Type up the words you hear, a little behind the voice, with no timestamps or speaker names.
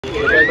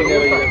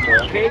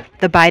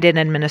The Biden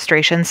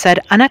administration said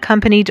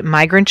unaccompanied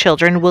migrant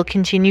children will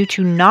continue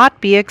to not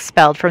be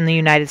expelled from the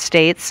United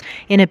States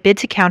in a bid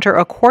to counter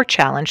a court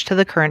challenge to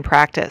the current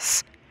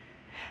practice.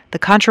 The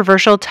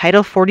controversial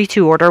Title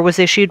 42 order was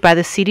issued by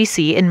the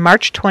CDC in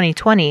March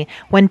 2020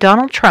 when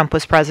Donald Trump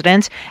was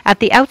president at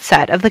the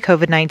outset of the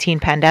COVID-19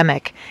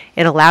 pandemic.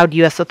 It allowed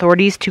U.S.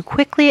 authorities to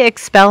quickly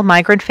expel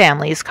migrant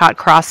families caught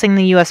crossing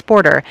the U.S.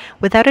 border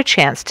without a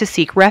chance to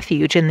seek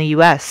refuge in the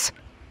U.S.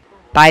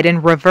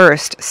 Biden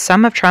reversed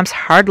some of Trump's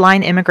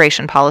hardline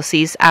immigration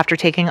policies after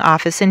taking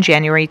office in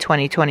January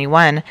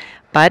 2021,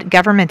 but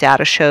government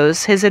data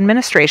shows his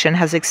administration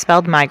has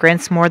expelled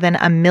migrants more than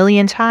 1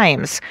 million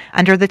times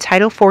under the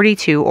Title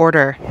 42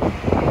 order.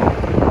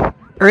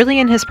 Early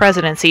in his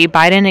presidency,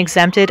 Biden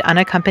exempted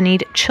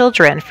unaccompanied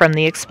children from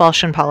the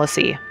expulsion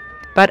policy.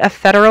 But a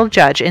federal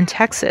judge in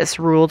Texas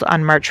ruled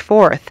on March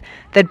 4th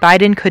that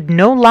Biden could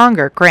no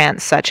longer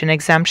grant such an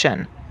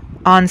exemption.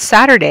 On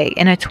Saturday,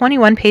 in a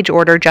 21-page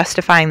order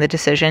justifying the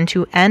decision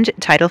to end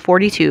Title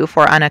 42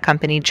 for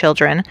unaccompanied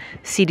children,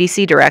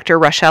 CDC Director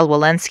Rochelle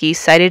Walensky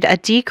cited a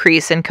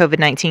decrease in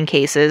COVID-19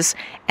 cases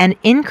and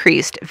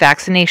increased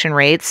vaccination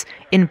rates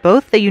in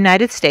both the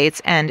United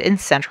States and in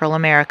Central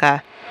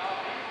America.